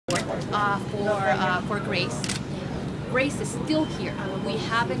for Grace. Grace is still here. We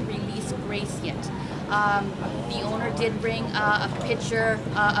haven't released Grace yet. The owner did bring a picture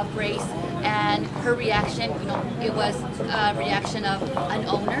of Grace, and her reaction, it was a reaction of an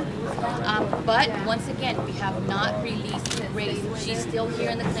owner. But once again, we have not released Grace. She's still here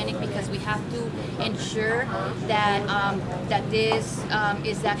in the clinic because we have to ensure that that this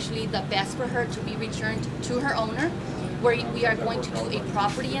is actually the best for her to be returned to her owner. We are going to do a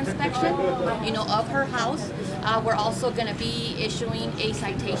property inspection, of her house. We're also going to be issuing a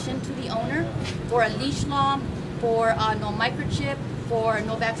citation to the owner for a leash law, for no microchip, for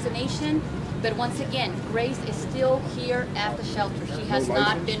no vaccination. But once again, Grace is still here at the shelter. She has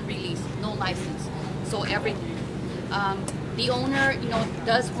not been released, no license. So the owner,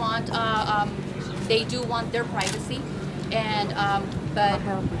 does want, they do want their privacy, and but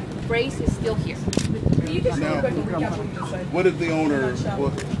Grace is still here. Can you just recap what you said? What did the owner?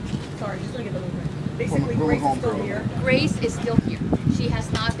 Sorry, just to get the movement. Basically, Grace is still here. Grace is still here. She has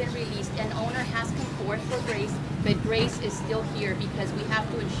not been released. An owner has come forward for Grace, but Grace is still here because we have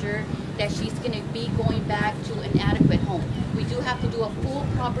to ensure that she's going to be going back to an adequate home. We do have to do a full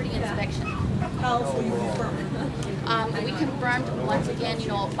property inspection. How else will you confirm? We confirmed once again,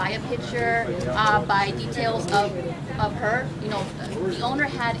 by a picture, by details of her. The owner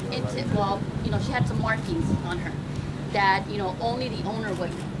had she had some markings on her that only the owner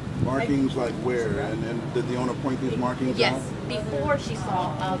would. Markings like where? And did the owner point these markings out? Yes, before she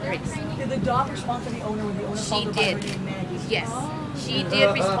saw Grace. Did the dog respond to the owner when the owner called her by her name, Maggie? Yes, she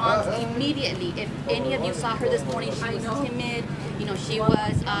did respond immediately. If any of you saw her this morning, she was timid. She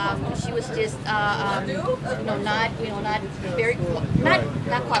was just not very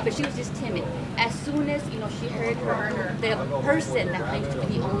not quiet, but she was just timid. As soon as she heard the person that claims to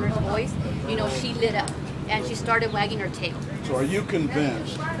be the owner's voice, she lit up and she started wagging her tail. So are you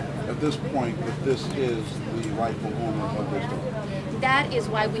convinced at this point that this is the rightful owner of this dog? That is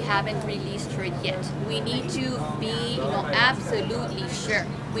why we haven't released her yet. We need to be, absolutely sure.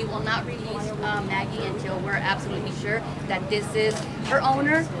 We will not release Maggie until we're absolutely sure that this is her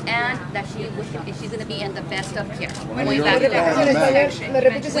owner and that she's going to be in the best of care.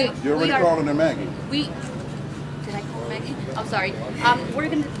 You're already calling her Maggie. Did I call her Maggie? I'm sorry. We're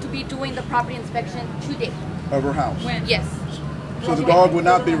going to be doing the property inspection today. Of her house? Yes. So the dog would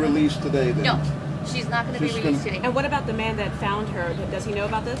not be released today then? No. She's not going to be released today. And what about the man that found her? Does he know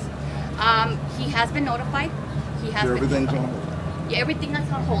about this? He has been notified. Everything's on hold? Yeah, everything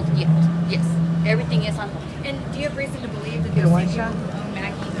is on hold. Yes, everything is on hold. And do you have reason to believe that there's people who own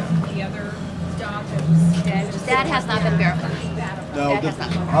Maggie, the other dog that was dead? That has not been verified. Now,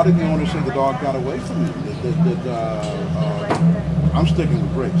 how did the owner say the dog got away from him? I'm sticking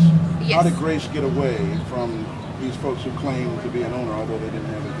with Grace. Yes. How did Grace get away from these folks who claim to be an owner, although they didn't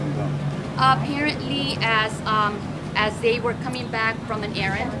have anything done? Apparently, as they were coming back from an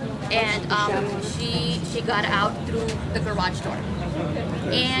errand, and she got out through the garage door.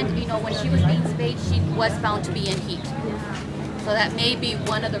 And when she was being spayed, she was found to be in heat. So that may be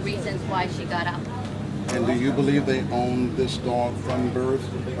one of the reasons why she got out. And do you believe they owned this dog from birth,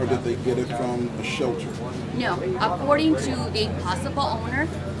 or did they get it from a shelter? No, according to the possible owner,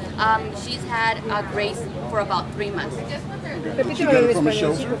 she's had Grace for about 3 months. Did she get it from a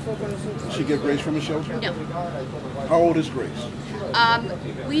shelter? Did she get Grace from a shelter? No. How old is Grace?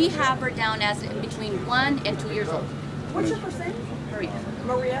 We have her down as between 1 and 2 years old. What's your first name?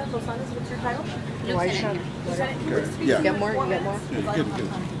 Maria Lozano, what's your title? Lieutenant. Lieutenant. Yeah. You got more? Yeah, good.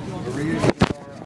 Maria.